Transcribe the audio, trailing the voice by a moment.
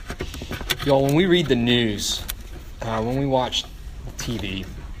Y'all, when we read the news, when we watch TV,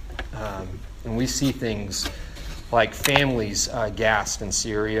 and we see things like families gassed in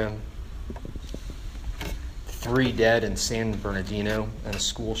Syria, 3 dead in San Bernardino in a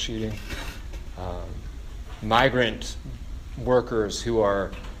school shooting, migrant workers who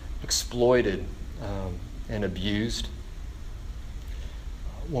are exploited and abused.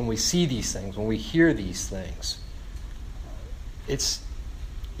 When we see these things, when we hear these things, it's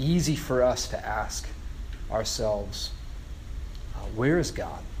easy for us to ask ourselves, where is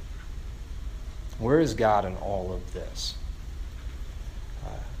God? Where is God in all of this?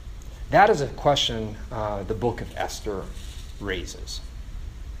 That is a question the book of Esther raises.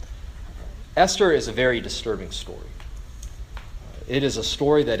 Esther is a very disturbing story. It is a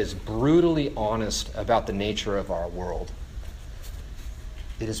story that is brutally honest about the nature of our world.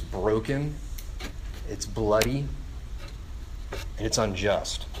 It is broken, it's bloody, and it's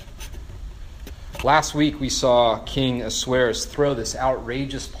unjust. Last week we saw King Ahasuerus throw this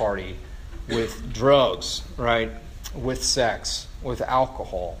outrageous party with drugs, right? With sex, with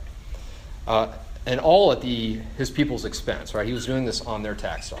alcohol, and all at his people's expense, right? He was doing this on their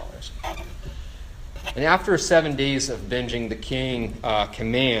tax dollars. And after 7 days of binging, the king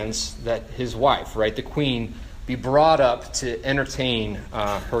commands that his wife, right, the queen, be brought up to entertain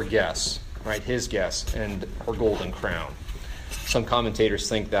her guests, right, his guests, and her golden crown. Some commentators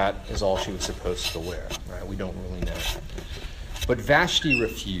think that is all she was supposed to wear, right? We don't really know. But Vashti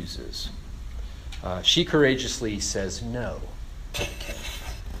refuses. She courageously says no to the king.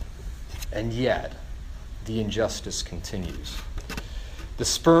 And yet, the injustice continues. The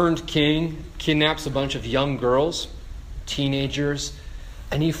spurned king kidnaps a bunch of young girls, teenagers,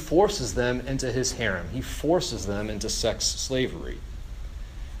 and he forces them into his harem. He forces them into sex slavery.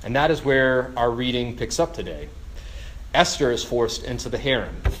 And that is where our reading picks up today. Esther is forced into the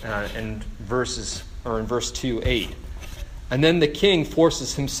harem in verse 2:8. And then the king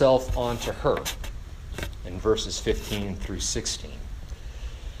forces himself onto her in verses 15 through 16.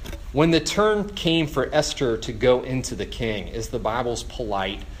 When the turn came for Esther to go into the king, is the Bible's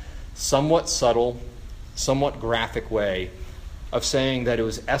polite, somewhat subtle, somewhat graphic way of saying that it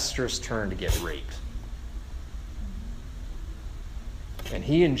was Esther's turn to get raped. And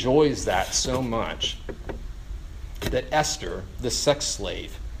he enjoys that so much that Esther, the sex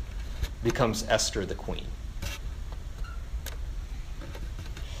slave, becomes Esther the queen.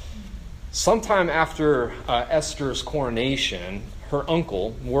 Sometime after Esther's coronation, her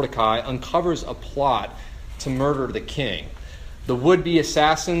uncle, Mordecai, uncovers a plot to murder the king. The would-be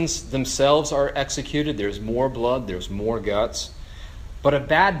assassins themselves are executed. There's more blood, there's more guts. But a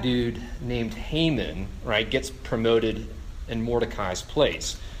bad dude named Haman, right, gets promoted in Mordecai's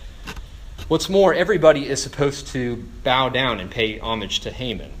place. What's more, everybody is supposed to bow down and pay homage to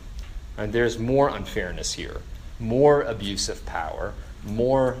Haman. And there's more unfairness here, more abuse of power,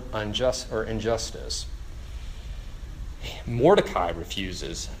 more injustice. Mordecai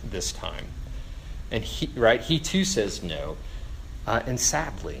refuses this time. And he too says no. And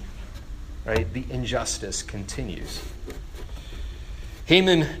sadly, right, the injustice continues.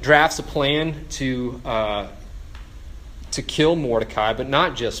 Haman drafts a plan to kill Mordecai, but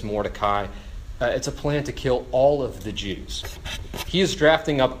not just Mordecai. It's a plan to kill all of the Jews. He is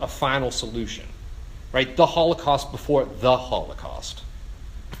drafting up a final solution, right? The Holocaust before the Holocaust.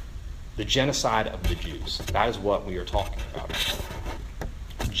 The genocide of the Jews. That is what we are talking about.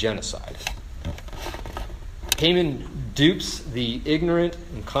 Genocide. Haman dupes the ignorant,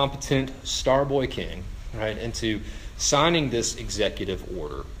 incompetent Starboy king, right, into signing this executive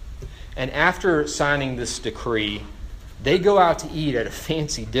order. And after signing this decree, they go out to eat at a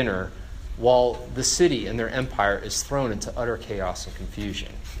fancy dinner while the city and their empire is thrown into utter chaos and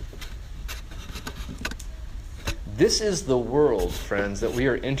confusion. This is the world, friends, that we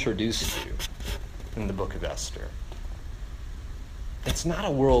are introduced to in the book of Esther. It's not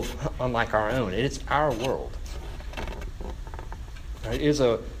a world unlike our own. It is our world. Right? It is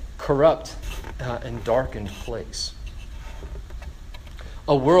a corrupt and darkened place.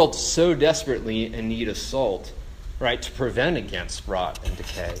 A world so desperately in need of salt, right, to prevent against rot and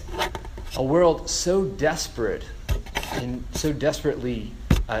decay. A world so desperate and so desperately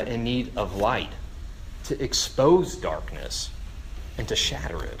in need of light to expose darkness and to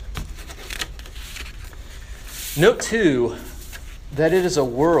shatter it. Note, too, that it is a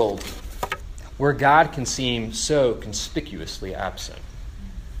world where God can seem so conspicuously absent.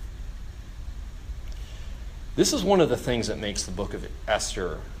 This is one of the things that makes the book of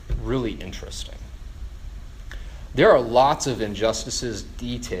Esther really interesting. There are lots of injustices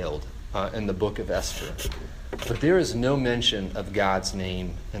detailed in the book of Esther, but there is no mention of God's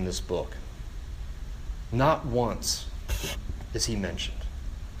name in this book. Not once is he mentioned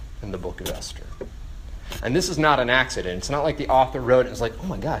in the book of Esther. And this is not an accident. It's not like the author wrote it and was like, oh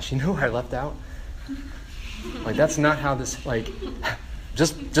my gosh, you know who I left out? Like, that's not how this, like,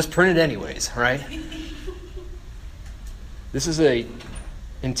 just print it anyways, right? This is a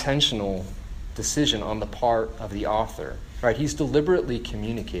intentional decision on the part of the author, right? He's deliberately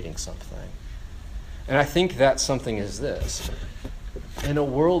communicating something. And I think that something is this. In a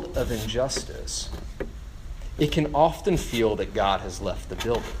world of injustice, it can often feel that God has left the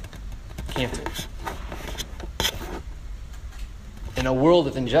building, can't it? In a world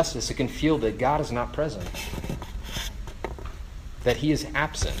of injustice, it can feel that God is not present, that he is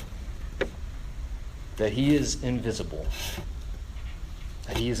absent, that he is invisible,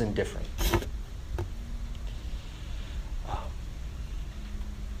 that he is indifferent.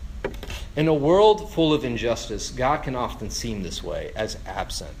 In a world full of injustice, God can often seem this way, as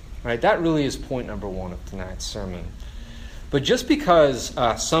absent. Right? That really is point number one of tonight's sermon. But just because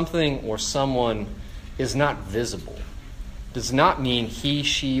something or someone is not visible does not mean he,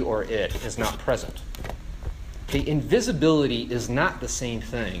 she, or it is not present. Okay, invisibility is not the same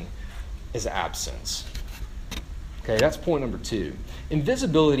thing as absence. Okay, that's point number two.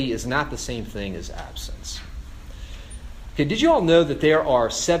 Invisibility is not the same thing as absence. Okay, did you all know that there are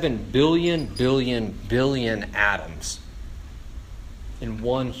 7 billion atoms in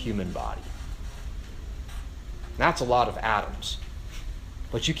one human body? That's a lot of atoms,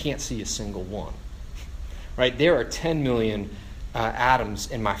 but you can't see a single one. Right? There are 10 million atoms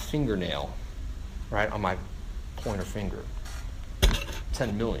in my fingernail, right, on my pointer finger.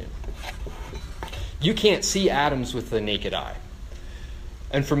 10 million. You can't see atoms with the naked eye.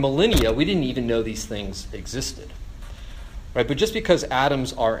 And for millennia, we didn't even know these things existed. Right? But just because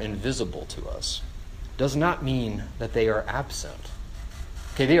atoms are invisible to us does not mean that they are absent.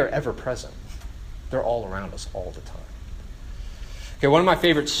 Okay, they are ever present. They're all around us all the time. Okay, one of my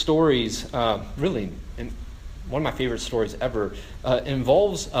favorite stories, one of my favorite stories ever,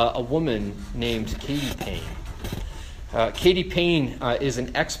 involves a woman named Katie Payne. Katie Payne is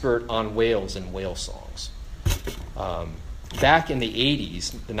an expert on whales and whale songs. Back in the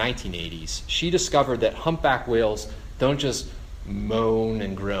 80s, the 1980s, she discovered that humpback whales don't just moan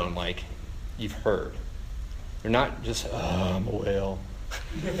and groan like you've heard. They're not just, I'm a whale.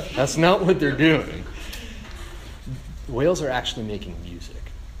 That's not what they're doing. Whales are actually making music.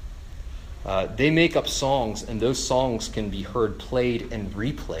 They make up songs, and those songs can be heard played and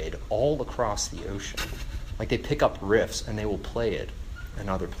replayed all across the ocean. Like, they pick up riffs and they will play it in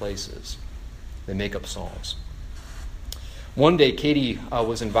other places. They make up songs. One day, Katie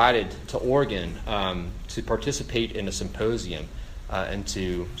was invited to Oregon to participate in a symposium and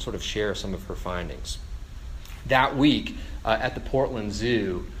to sort of share some of her findings. That week, at the Portland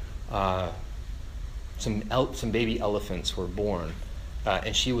Zoo, some baby elephants were born,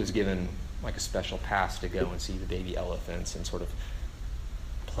 and she was given like a special pass to go and see the baby elephants and sort of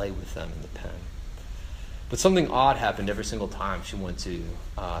play with them in the pen. But something odd happened every single time she went to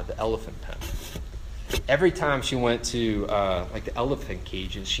the elephant pen. Every time she went to like the elephant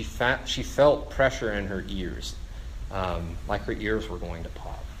cages, she felt pressure in her ears, like her ears were going to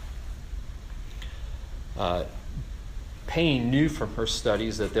pop. Payne knew from her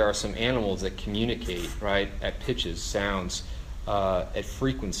studies that there are some animals that communicate, right, at pitches, sounds, at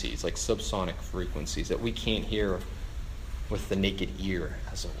frequencies, like subsonic frequencies, that we can't hear with the naked ear,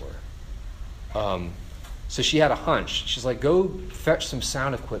 as it were. So she had a hunch. She's like, go fetch some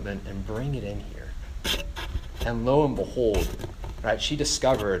sound equipment and bring it in here. And lo and behold, right, she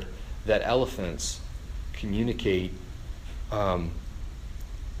discovered that elephants communicate at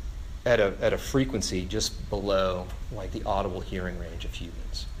a frequency just below like the audible hearing range of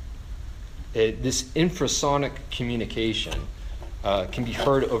humans. This infrasonic communication can be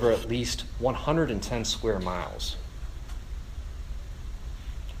heard over at least 110 square miles.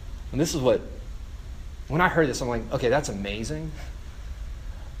 And this is what, when I heard this, I'm like, okay, that's amazing.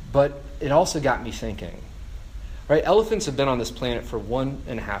 But it also got me thinking, right? Elephants have been on this planet for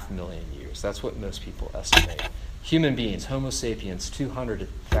 1.5 million years. That's what most people estimate. Human beings, Homo sapiens,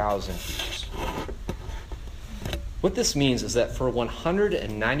 200,000 years. What this means is that for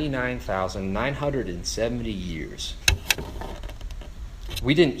 199,970 years,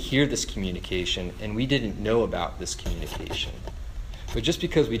 we didn't hear this communication and we didn't know about this communication. But just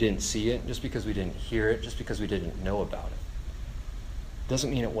because we didn't see it, just because we didn't hear it, just because we didn't know about it, doesn't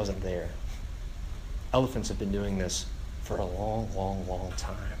mean it wasn't there. Elephants have been doing this for a long, long, long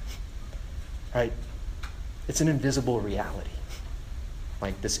time. Right? It's an invisible reality,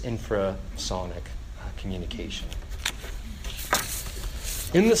 like this infrasonic communication.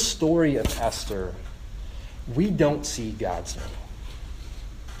 In the story of Esther, we don't see God's name.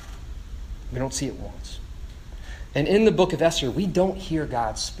 We don't see it once. And in the book of Esther, we don't hear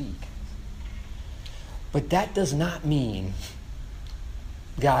God speak. But that does not mean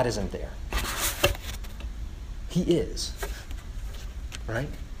God isn't there. He is. Right?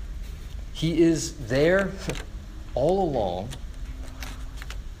 He is there all along.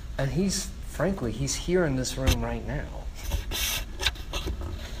 And he's here in this room right now.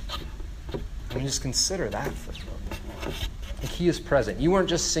 I mean, just consider that for a moment. Like, he is present. You weren't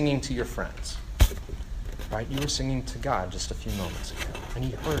just singing to your friends. Right? You were singing to God just a few moments ago. And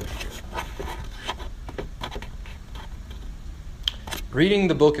he heard you. Reading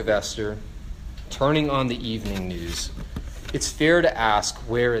the book of Esther, turning on the evening news, it's fair to ask,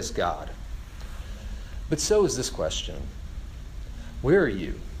 where is God? But so is this question. Where are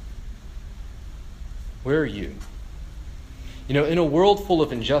you? Where are you? You know, in a world full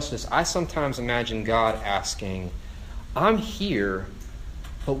of injustice, I sometimes imagine God asking, I'm here,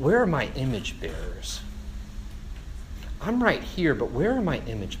 but where are my image bearers? I'm right here, but where are my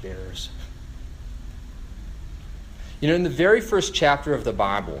image bearers? You know, in the very first chapter of the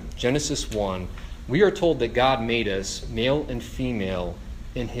Bible, Genesis 1, we are told that God made us male and female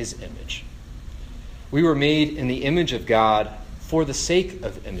in his image. We were made in the image of God for the sake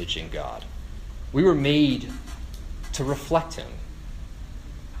of imaging God. We were made to reflect him,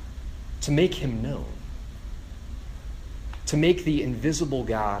 to make him known, to make the invisible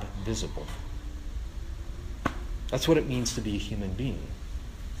God visible. That's what it means to be a human being.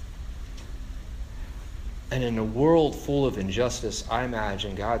 And in a world full of injustice, I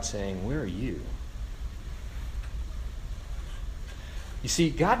imagine God saying, where are you? You see,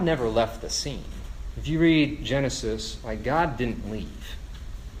 God never left the scene. If you read Genesis, God didn't leave.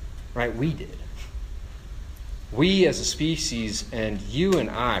 Right? We did. We as a species, and you and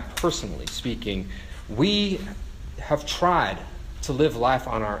I personally speaking, we have tried to live life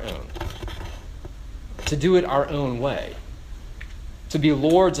on our own, to do it our own way, to be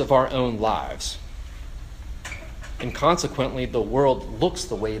lords of our own lives. And consequently, the world looks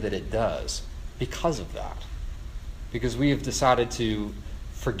the way that it does because of that. Because we have decided to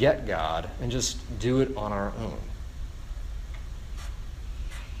forget God and just do it on our own.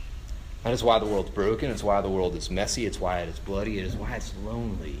 That is why the world's broken. It's why the world is messy. It's why it is bloody. It is why it's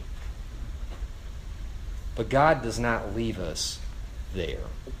lonely. But God does not leave us there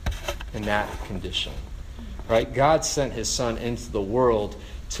in that condition. Right? God sent his Son into the world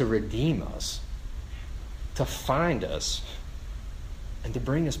to redeem us, to find us, and to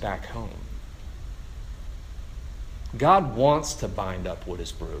bring us back home. God wants to bind up what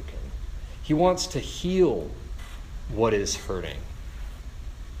is broken. He wants to heal what is hurting.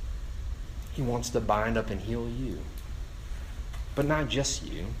 He wants to bind up and heal you. But not just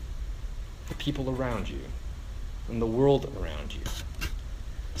you, the people around you and the world around you.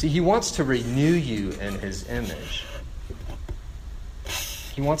 See, he wants to renew you in his image.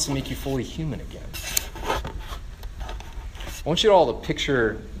 He wants to make you fully human again. I want you all to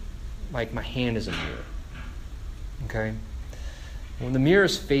picture, my hand is a mirror. Okay? When the mirror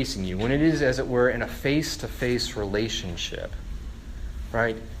is facing you, when it is, as it were, in a face-to-face relationship,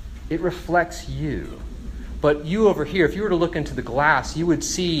 right, it reflects you. But you over here, if you were to look into the glass, you would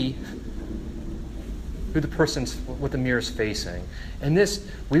see who the person's, what the mirror is facing. And this,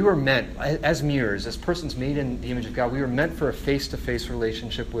 we were meant, as mirrors, as persons made in the image of God, we were meant for a face-to-face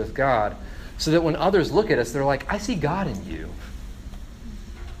relationship with God, so that when others look at us, they're like, I see God in you.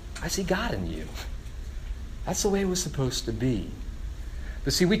 I see God in you. That's the way it was supposed to be.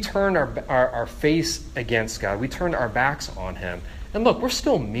 But see, we turned our face against God. We turned our backs on him. And look, we're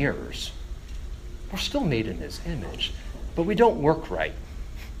still mirrors. We're still made in his image. But we don't work right.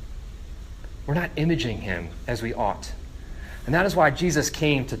 We're not imaging him as we ought. And that is why Jesus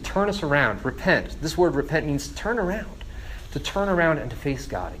came to turn us around. Repent. This word repent means to turn around. To turn around and to face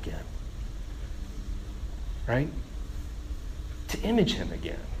God again. Right? To image him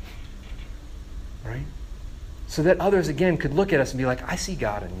again. Right? So that others again could look at us and be like, I see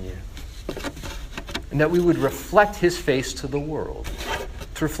God in you. And that we would reflect his face to the world.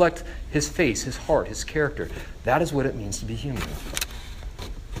 To reflect his face, his heart, his character. That is what it means to be human.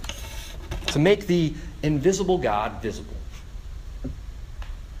 To make the invisible God visible.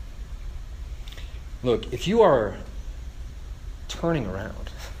 Look, if you are turning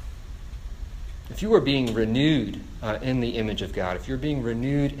around, if you are being renewed in the image of God, if you're being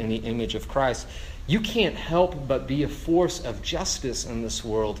renewed in the image of Christ, you can't help but be a force of justice in this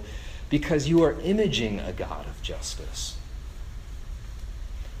world because you are imaging a God of justice.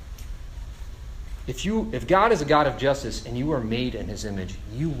 If God is a God of justice and you are made in his image,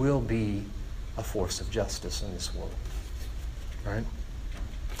 you will be a force of justice in this world. Right?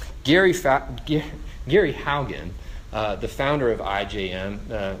 Gary Haugen, the founder of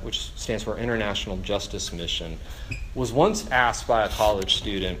IJM, which stands for International Justice Mission, was once asked by a college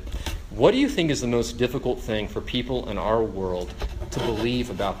student, "What do you think is the most difficult thing for people in our world to believe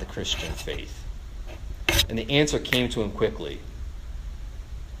about the Christian faith?" And the answer came to him quickly.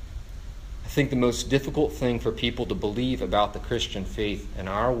 "I think the most difficult thing for people to believe about the Christian faith in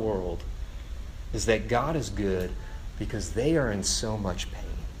our world is that God is good because they are in so much pain."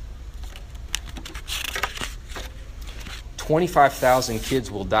 25,000 kids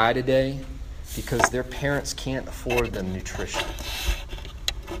will die today because their parents can't afford them nutrition.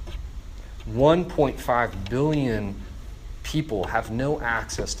 1.5 billion people have no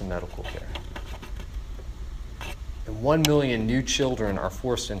access to medical care. And 1 million new children are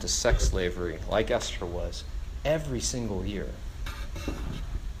forced into sex slavery, like Esther was, every single year.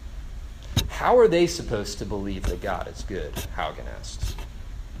 How are they supposed to believe that God is good? Haugen asks.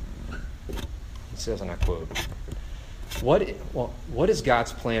 He says, and I quote, What is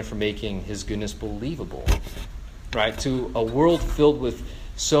God's plan for making his goodness believable? Right? To a world filled with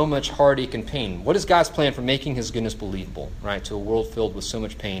so much heartache and pain. What is God's plan for making his goodness believable? Right? To a world filled with so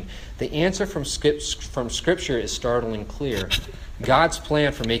much pain. The answer from Scripture is startlingly clear. God's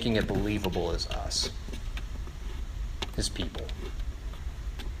plan for making it believable is us, his people.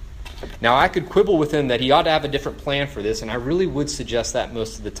 Now, I could quibble with him that he ought to have a different plan for this, and I really would suggest that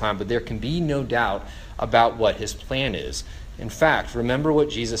most of the time, but there can be no doubt about what his plan is. In fact, remember what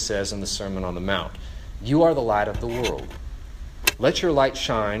Jesus says in the Sermon on the Mount. You are the light of the world. Let your light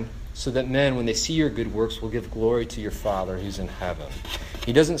shine so that men, when they see your good works, will give glory to your Father who's in heaven.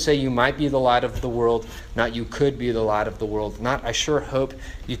 He doesn't say you might be the light of the world, not you could be the light of the world, not I sure hope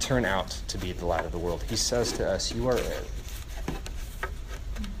you turn out to be the light of the world. He says to us, you are it.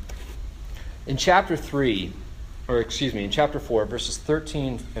 In chapter 4, verses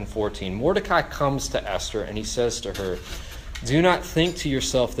 13 and 14, Mordecai comes to Esther and he says to her, "Do not think to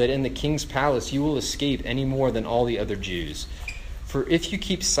yourself that in the king's palace you will escape any more than all the other Jews. For if you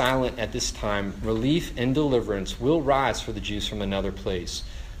keep silent at this time, relief and deliverance will rise for the Jews from another place,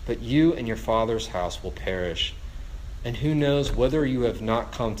 but you and your father's house will perish. And who knows whether you have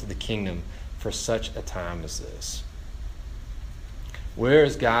not come to the kingdom for such a time as this?" Where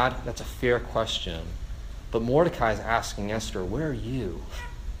is God? That's a fair question. But Mordecai is asking Esther, where are you?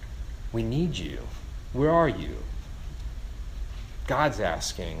 We need you. Where are you? God's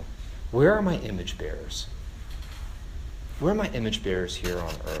asking, where are my image bearers? Where are my image bearers here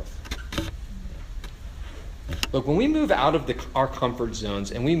on earth? Look, when we move out of our comfort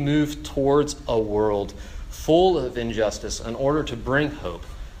zones and we move towards a world full of injustice in order to bring hope,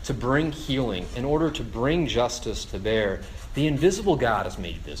 to bring healing, in order to bring justice to bear, the invisible God is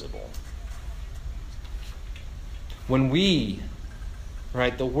made visible. When we,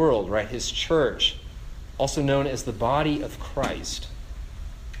 right, the world, right, his church, also known as the body of Christ,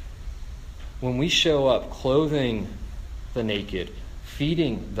 when we show up clothing the naked,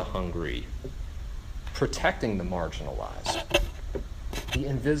 feeding the hungry, protecting the marginalized, the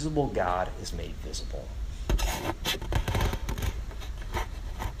invisible God is made visible.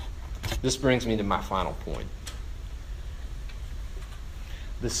 This brings me to my final point.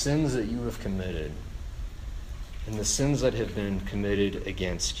 The sins that you have committed and the sins that have been committed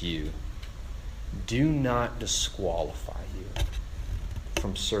against you do not disqualify you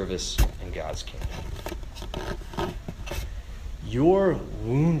from service in God's kingdom. Your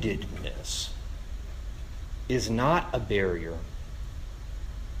woundedness is not a barrier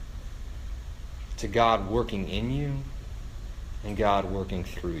to God working in you and God working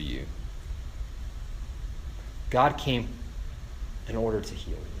through you. God came in order to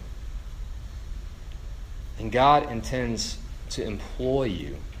heal you. And God intends to employ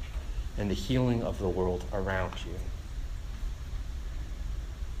you in the healing of the world around you.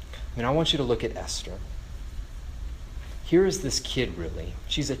 I want you to look at Esther. Here is this kid, really.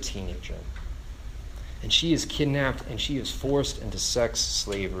 She's a teenager. And she is kidnapped and she is forced into sex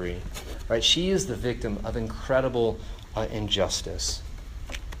slavery. Right? She is the victim of incredible injustice.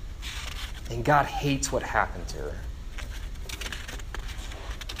 And God hates what happened to her.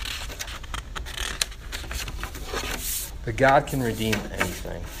 But God can redeem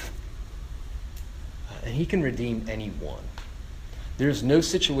anything. And he can redeem anyone. There's no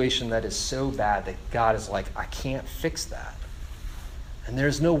situation that is so bad that God is like, I can't fix that. And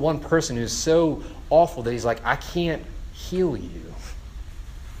there's no one person who's so awful that he's like, I can't heal you.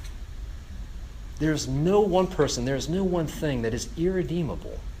 There's no one person, there's no one thing that is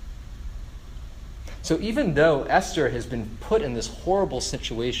irredeemable. So even though Esther has been put in this horrible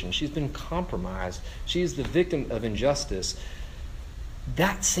situation, she's been compromised, she's the victim of injustice,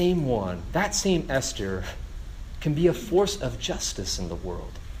 that same Esther, can be a force of justice in the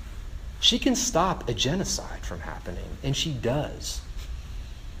world. She can stop a genocide from happening, and she does.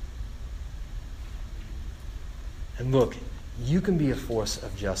 And look, you can be a force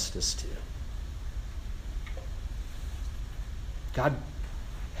of justice too. God,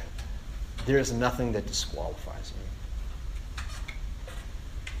 there is nothing that disqualifies you.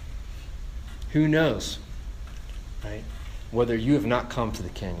 Who knows, right? Whether you have not come to the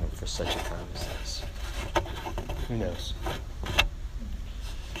kingdom for such a time as this. Who knows?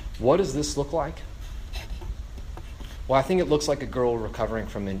 What does this look like? Well, I think it looks like a girl recovering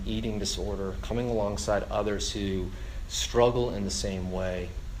from an eating disorder, coming alongside others who struggle in the same way,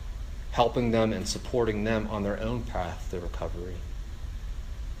 helping them and supporting them on their own path to recovery.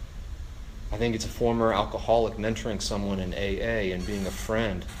 I think it's a former alcoholic mentoring someone in AA and being a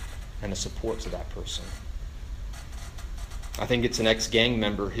friend and a support to that person. I think it's an ex-gang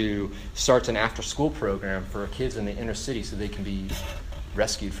member who starts an after-school program for kids in the inner city so they can be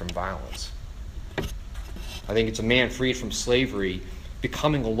rescued from violence. I think it's a man freed from slavery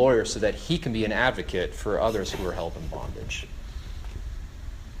becoming a lawyer so that he can be an advocate for others who are held in bondage.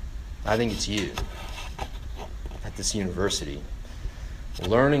 I think it's you at this university,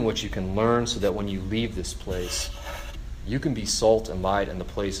 learning what you can learn so that when you leave this place, you can be salt and light in the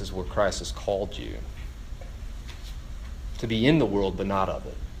places where Christ has called you. To be in the world, but not of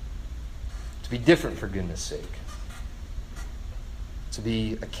it. To be different for goodness sake. To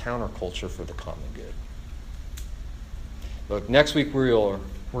be a counterculture for the common good. Look, next week we're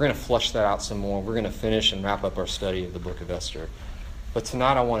going to flesh that out some more. We're going to finish and wrap up our study of the book of Esther. But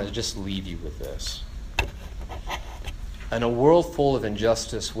tonight I want to just leave you with this. In a world full of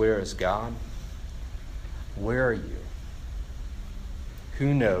injustice, where is God? Where are you?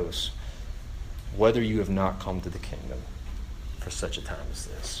 Who knows whether you have not come to the kingdom for such a time as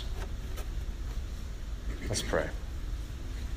this? Let's pray.